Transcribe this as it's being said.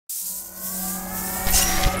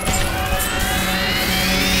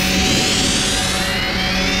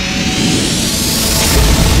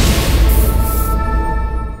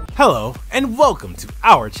Hello and welcome to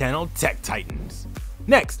our channel Tech Titans.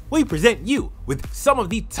 Next, we present you with some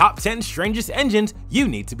of the top 10 strangest engines you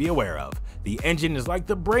need to be aware of. The engine is like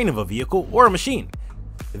the brain of a vehicle or a machine.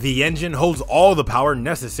 The engine holds all the power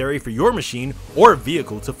necessary for your machine or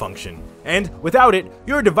vehicle to function, and without it,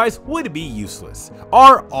 your device would be useless.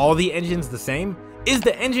 Are all the engines the same? Is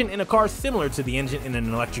the engine in a car similar to the engine in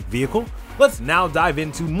an electric vehicle? Let's now dive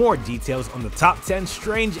into more details on the top 10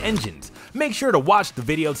 strange engines. Make sure to watch the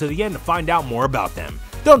video to the end to find out more about them.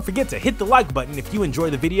 Don't forget to hit the like button if you enjoy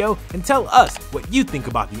the video and tell us what you think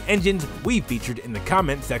about the engines we featured in the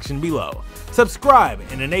comment section below. Subscribe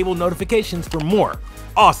and enable notifications for more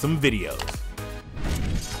awesome videos.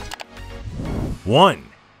 1.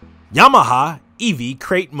 Yamaha EV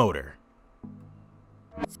Crate Motor.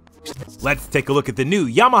 Let's take a look at the new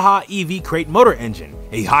Yamaha EV Crate Motor engine,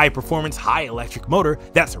 a high-performance, high-electric motor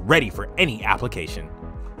that's ready for any application.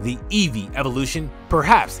 The EV evolution,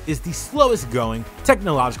 perhaps, is the slowest growing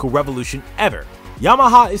technological revolution ever.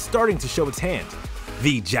 Yamaha is starting to show its hand.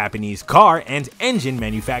 The Japanese car and engine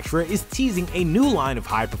manufacturer is teasing a new line of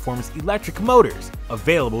high-performance electric motors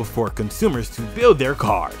available for consumers to build their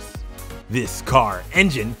cars. This car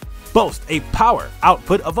engine boasts a power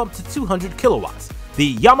output of up to 200 kilowatts.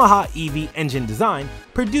 The Yamaha EV engine design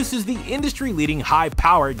produces the industry-leading high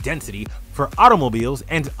power density for automobiles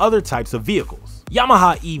and other types of vehicles.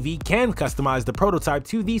 Yamaha EV can customize the prototype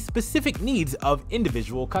to the specific needs of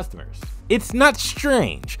individual customers. It's not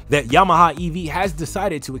strange that Yamaha EV has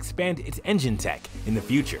decided to expand its engine tech in the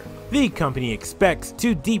future. The company expects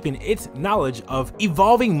to deepen its knowledge of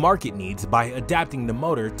evolving market needs by adapting the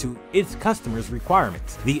motor to its customers'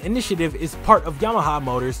 requirements. The initiative is part of Yamaha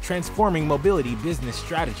Motor's transforming mobility business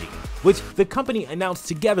strategy, which the company announced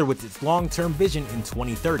together with its long-term vision in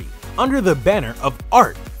 2030, under the banner of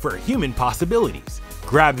Art for Human Possibilities.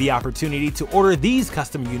 Grab the opportunity to order these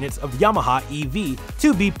custom units of Yamaha EV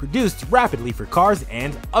to be produced rapidly for cars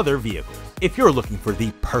and other vehicles. If you're looking for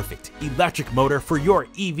the perfect electric motor for your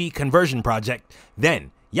EV conversion project,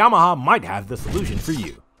 then Yamaha might have the solution for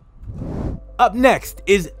you. Up next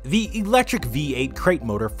is the electric V8 crate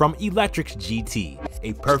motor from Electric GT,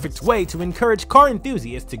 a perfect way to encourage car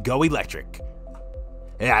enthusiasts to go electric.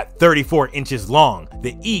 At 34 inches long,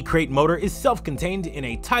 the E-Crate motor is self-contained in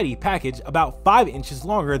a tidy package about 5 inches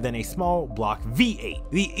longer than a small block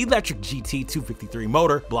V8. The Electric GT 253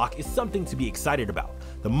 motor block is something to be excited about.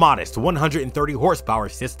 The modest 130 horsepower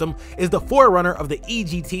system is the forerunner of the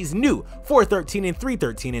eGT's new 413 and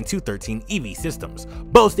 313 and 213 EV systems,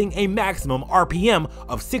 boasting a maximum RPM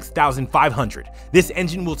of 6,500. This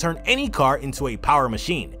engine will turn any car into a power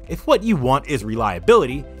machine. If what you want is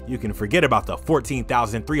reliability, you can forget about the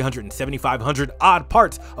 14,300 and 7,500 odd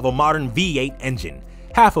parts of a modern V8 engine,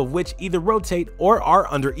 half of which either rotate or are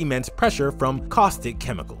under immense pressure from caustic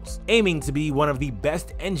chemicals. Aiming to be one of the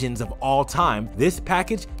best engines of all time, this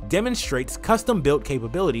package demonstrates custom-built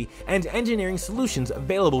capability and engineering solutions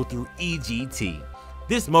available through eGT.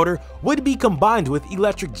 This motor would be combined with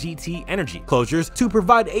Electric GT energy closures to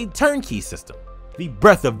provide a turnkey system. The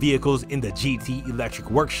breadth of vehicles in the GT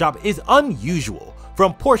Electric workshop is unusual,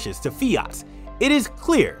 from Porsches to Fiats. It is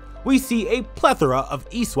clear we see a plethora of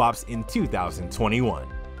e-swaps in 2021.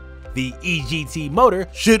 The eGT motor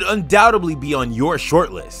should undoubtedly be on your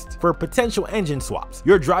shortlist for potential engine swaps.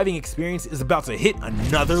 Your driving experience is about to hit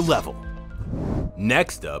another level.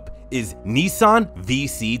 Next up is Nissan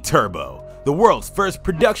VC Turbo, the world's first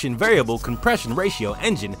production variable compression ratio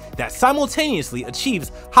engine that simultaneously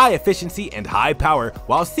achieves high efficiency and high power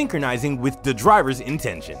while synchronizing with the driver's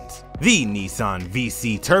intentions. The Nissan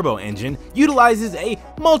VC Turbo engine utilizes a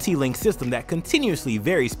multi-link system that continuously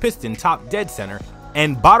varies piston top dead center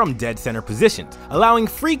and bottom dead center positions, allowing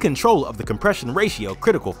free control of the compression ratio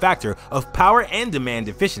critical factor of power and demand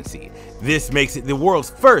efficiency. This makes it the world's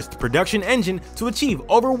first production engine to achieve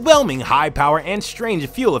overwhelming high power and strange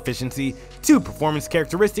fuel efficiency, two performance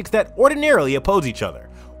characteristics that ordinarily oppose each other.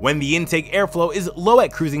 When the intake airflow is low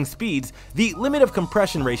at cruising speeds, the limit of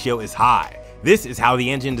compression ratio is high. This is how the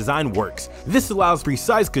engine design works. This allows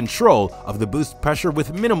precise control of the boost pressure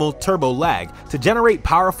with minimal turbo lag to generate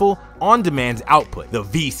powerful, on-demand output. The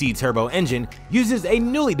VC Turbo engine uses a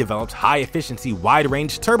newly developed high-efficiency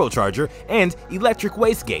wide-range turbocharger and electric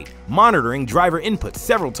wastegate, monitoring driver input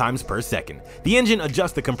several times per second. The engine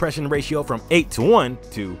adjusts the compression ratio from 8:1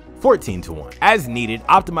 to 14:1 as needed,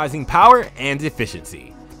 optimizing power and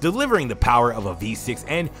efficiency. Delivering the power of a V6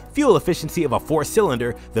 and fuel efficiency of a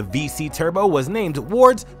 4-cylinder, the VC Turbo was named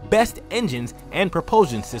Ward's Best Engines and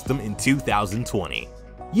Propulsion System in 2020.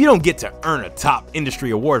 You don't get to earn a top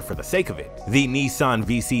industry award for the sake of it. The Nissan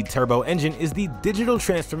VC Turbo engine is the digital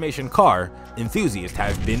transformation car enthusiasts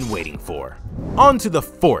have been waiting for. On to the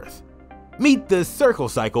fourth. Meet the Circle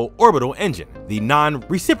Cycle Orbital engine, the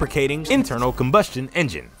non-reciprocating internal combustion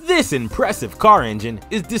engine. This impressive car engine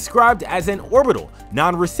is described as an orbital,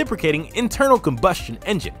 non-reciprocating internal combustion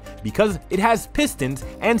engine because it has pistons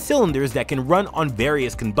and cylinders that can run on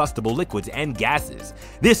various combustible liquids and gases.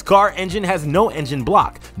 This car engine has no engine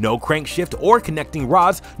block, no crankshaft or connecting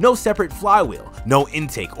rods, no separate flywheel, no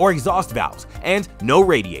intake or exhaust valves, and no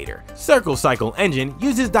radiator. Circle Cycle engine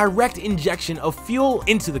uses direct injection of fuel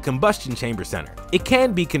into the combustion chamber center. It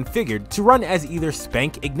can be configured to run as either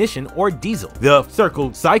spank ignition or diesel. The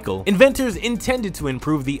Circle Cycle inventors intended to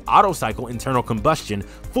improve the Otto cycle internal combustion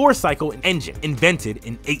 4-cycle engine invented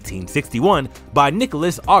in 1861 by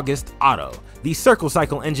Nicholas August Otto. The Circle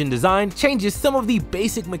Cycle engine design changes some of the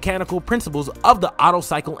basic mechanical principles of the Otto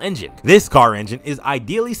cycle engine. This car engine is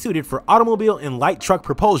ideally suited for automobile and light truck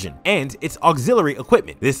propulsion and its auxiliary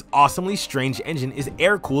equipment. This awesomely strange engine is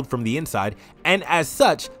air-cooled from the inside and as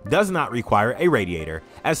such does not require a radiator.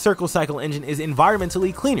 As Circle Cycle engine is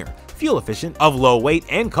environmentally cleaner, fuel efficient, of low weight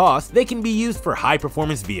and cost, they can be used for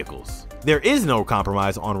high-performance vehicles. There is no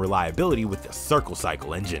compromise on reliability with the Circle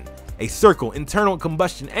Cycle engine, a circle internal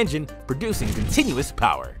combustion engine producing continuous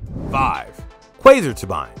power. 5. Quasar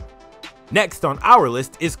Turbine. Next on our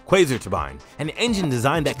list is Quasar Turbine, an engine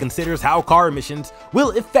design that considers how car emissions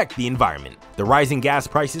will affect the environment, the rising gas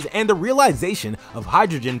prices, and the realization of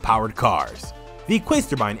hydrogen-powered cars. The Quasar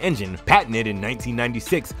Turbine engine, patented in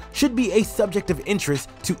 1996, should be a subject of interest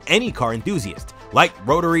to any car enthusiast. Like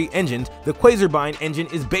rotary engines, the Quasar Turbine engine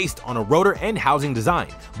is based on a rotor and housing design,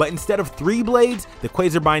 but instead of 3 blades, the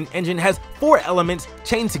Quasar Turbine engine has 4 elements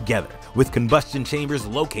chained together, with combustion chambers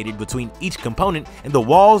located between each component and the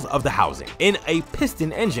walls of the housing. In a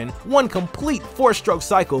piston engine, one complete 4-stroke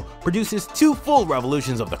cycle produces 2 full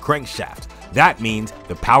revolutions of the crankshaft. That means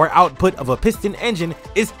the power output of a piston engine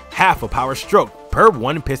is half a power stroke per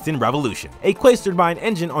 1 piston revolution. A Quasar Turbine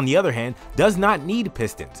engine, on the other hand, does not need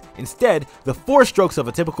pistons. Instead, the 4 strokes of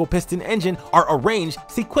a typical piston engine are arranged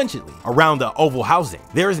sequentially around the oval housing.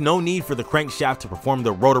 There is no need for the crankshaft to perform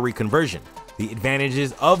the rotary conversion. The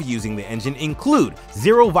advantages of using the engine include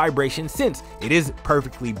 0 vibration since it is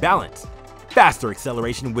perfectly balanced, faster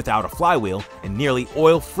acceleration without a flywheel, and nearly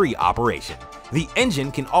oil-free operation. The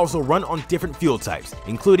engine can also run on different fuel types,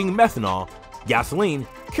 including methanol, gasoline,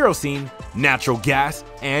 kerosene, natural gas,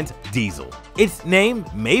 and diesel. Its name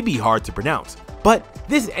may be hard to pronounce, but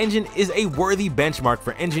this engine is a worthy benchmark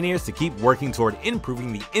for engineers to keep working toward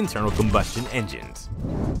improving the internal combustion engines.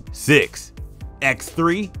 6.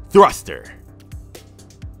 X3 Thruster.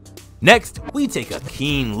 Next, we take a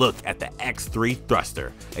keen look at the X3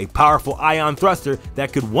 Thruster, a powerful ion thruster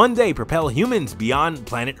that could one day propel humans beyond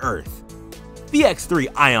planet Earth. The X3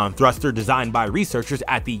 ion thruster, designed by researchers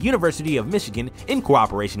at the University of Michigan in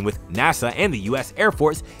cooperation with NASA and the US Air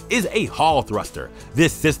Force, is a Hall thruster.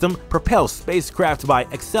 This system propels spacecraft by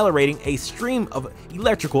accelerating a stream of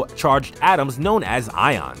electrical charged atoms known as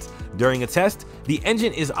ions. During a test, the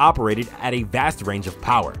engine is operated at a vast range of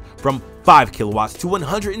power, from 5 kilowatts to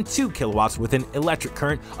 102 kilowatts with an electric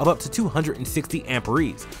current of up to 260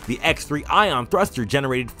 amperes. The X3 ion thruster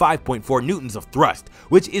generated 5.4 newtons of thrust,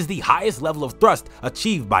 which is the highest level of thrust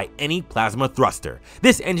achieved by any plasma thruster.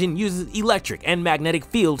 This engine uses electric and magnetic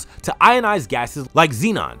fields to ionize gases like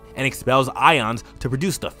xenon and expels ions to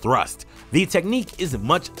produce the thrust. The technique is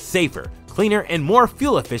much safer, cleaner, and more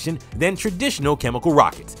fuel efficient than traditional chemical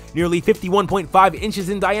rockets. Nearly 51.5 inches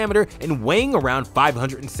in diameter and weighing around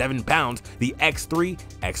 507 pounds, the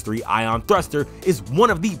X3 ion thruster is one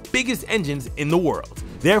of the biggest engines in the world.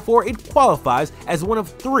 Therefore, it qualifies as one of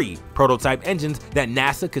 3 prototype engines that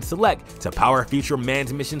NASA could select to power future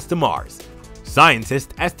manned missions to Mars.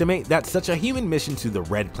 Scientists estimate that such a human mission to the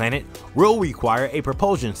Red Planet will require a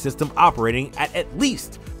propulsion system operating at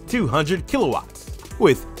least 200 kilowatts.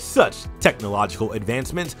 With such technological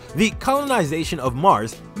advancements, the colonization of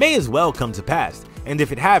Mars may as well come to pass, and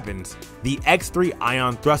if it happens, the X3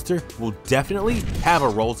 ion thruster will definitely have a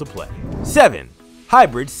role to play. 7.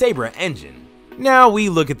 Hybrid Sabre engine. Now we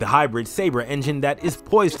look at the hybrid Sabre engine that is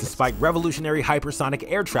poised to spike revolutionary hypersonic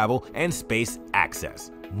air travel and space access.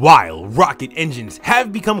 While rocket engines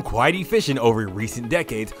have become quite efficient over recent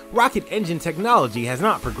decades, rocket engine technology has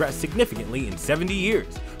not progressed significantly in 70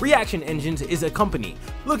 years. Reaction Engines is a company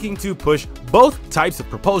looking to push both types of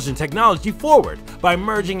propulsion technology forward by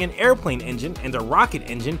merging an airplane engine and a rocket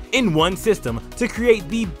engine in one system to create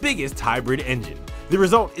the biggest hybrid engine. The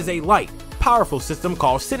result is a light, powerful system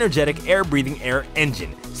called Synergetic Air-Breathing Air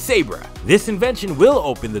Engine, Sabre. This invention will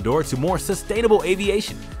open the door to more sustainable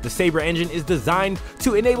aviation. The Sabre engine is designed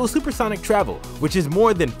to enable supersonic travel, which is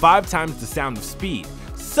more than 5 times the sound of speed.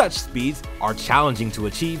 Such speeds are challenging to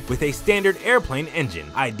achieve with a standard airplane engine.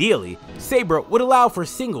 Ideally, Sabre would allow for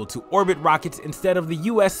single-to-orbit rockets instead of the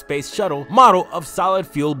US Space Shuttle model of solid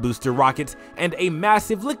fuel booster rockets and a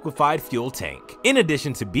massive liquefied fuel tank. In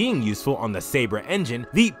addition to being useful on the Sabre engine,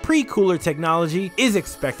 the pre-cooler technology is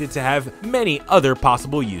expected to have many other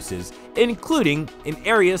possible uses, including in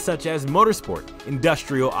areas such as motorsport,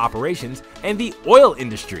 industrial operations, and the oil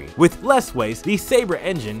industry. With less waste, the Sabre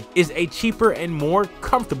engine is a cheaper and more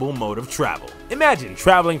comfortable mode of travel. Imagine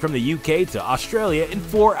traveling from the UK to Australia in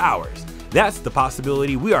 4 hours. That's the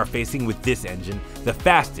possibility we are facing with this engine. The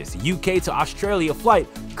fastest UK to Australia flight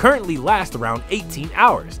currently lasts around 18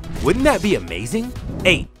 hours. Wouldn't that be amazing?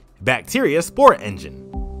 8. Bacterial Spore engine.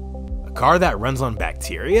 A car that runs on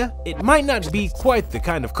bacteria? It might not be quite the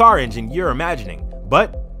kind of car engine you're imagining,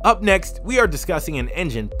 but up next, we are discussing an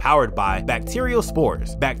engine powered by bacterial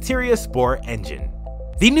spores. Bacterial Spore engine.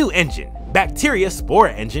 The new engine, Bacterial Spore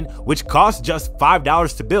engine, which costs just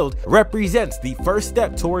 $5 to build, represents the first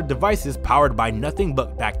step toward devices powered by nothing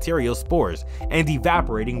but bacterial spores and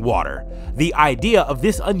evaporating water. The idea of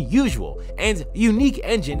this unusual and unique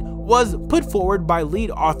engine was put forward by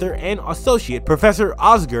lead author and associate Professor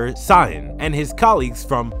Oscar Sahin and his colleagues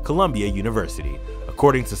from Columbia University.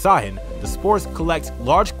 According to Sahin, the spores collect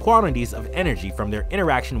large quantities of energy from their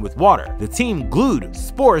interaction with water. The team glued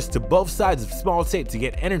spores to both sides of small tape to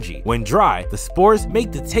get energy. When dry, the spores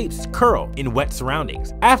make the tapes curl in wet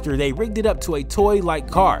surroundings. After they rigged it up to a toy-like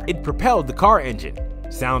car, it propelled the car engine.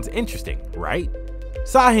 Sounds interesting, right?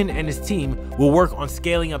 Sahin and his team will work on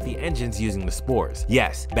scaling up the engines using the spores.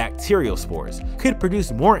 Yes, bacterial spores could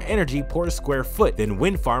produce more energy per square foot than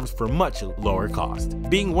wind farms for much lower cost.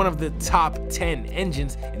 Being one of the top 10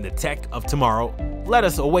 engines in the tech of tomorrow, let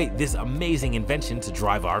us await this amazing invention to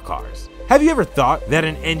drive our cars. Have you ever thought that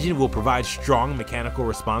an engine will provide strong mechanical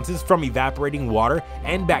responses from evaporating water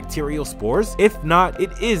and bacterial spores? If not,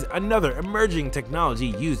 it is another emerging technology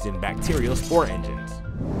used in bacterial spore engines.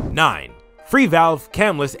 9. Free valve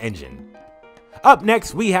Camless engine. Up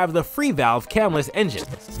next, we have the free valve Camless engine,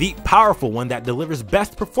 the powerful one that delivers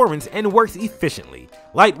best performance and works efficiently.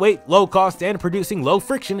 Lightweight, low cost, and producing low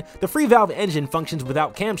friction, the free valve engine functions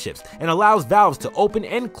without camshafts and allows valves to open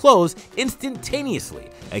and close instantaneously.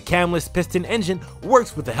 A camless piston engine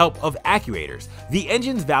works with the help of actuators. The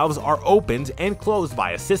engine's valves are opened and closed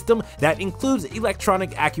by a system that includes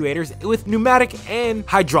electronic actuators with pneumatic and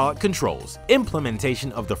hydraulic controls.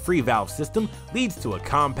 Implementation of the free valve system leads to a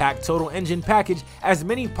compact total engine package, as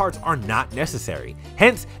many parts are not necessary.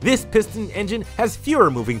 Hence, this piston engine has fewer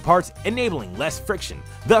moving parts, enabling less friction,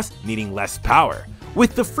 thus needing less power.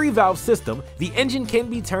 With the free valve system, the engine can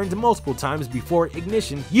be turned multiple times before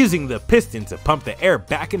ignition using the piston to pump the air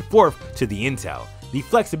back and forth to the intel. The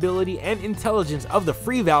flexibility and intelligence of the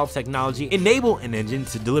free valve technology enable an engine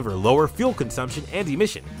to deliver lower fuel consumption and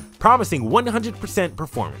emission, promising 100%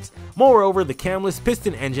 performance. Moreover, the camless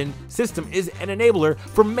piston engine system is an enabler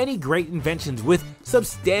for many great inventions with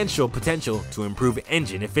substantial potential to improve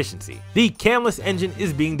engine efficiency. The camless engine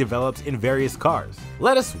is being developed in various cars.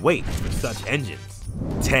 Let us wait for such engines.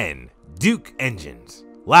 10. Duke engines.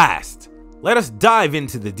 Last, let us dive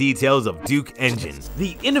into the details of Duke engine,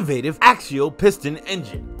 the innovative axial piston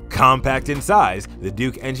engine. Compact in size, the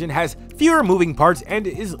Duke engine has fewer moving parts and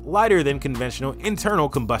is lighter than conventional internal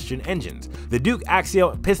combustion engines. The Duke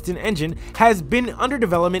axial piston engine has been under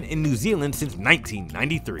development in New Zealand since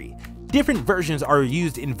 1993. Different versions are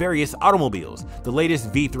used in various automobiles. The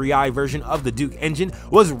latest V3i version of the Duke engine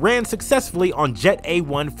ran successfully on Jet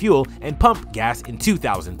A1 fuel and pump gas in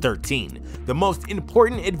 2013. The most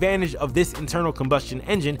important advantage of this internal combustion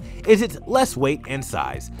engine is its less weight and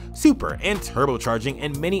size. Super and turbocharging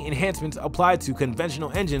and many enhancements applied to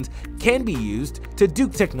conventional engines can be used to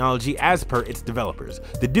Duke technology as per its developers.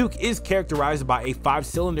 The Duke is characterized by a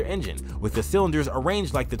 5-cylinder engine, with the cylinders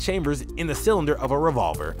arranged like the chambers in the cylinder of a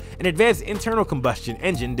revolver. An advanced internal combustion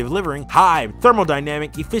engine delivering high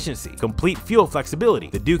thermodynamic efficiency, complete fuel flexibility.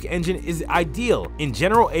 The Duke engine is ideal in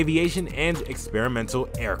general aviation and experimental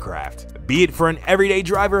aircraft. Be it for an everyday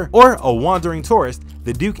driver or a wandering tourist,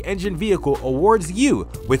 the Duke engine vehicle awards you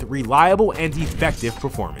with reliable and effective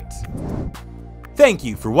performance. Thank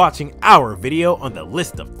you for watching our video on the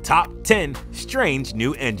list of top 10 strange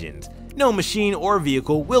new engines. No machine or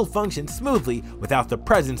vehicle will function smoothly without the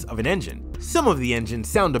presence of an engine. Some of the engines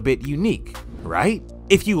sound a bit unique, right?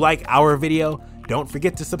 If you like our video, don't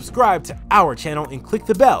forget to subscribe to our channel and click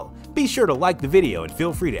the bell. Be sure to like the video and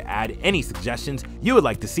feel free to add any suggestions you would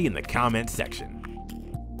like to see in the comments section.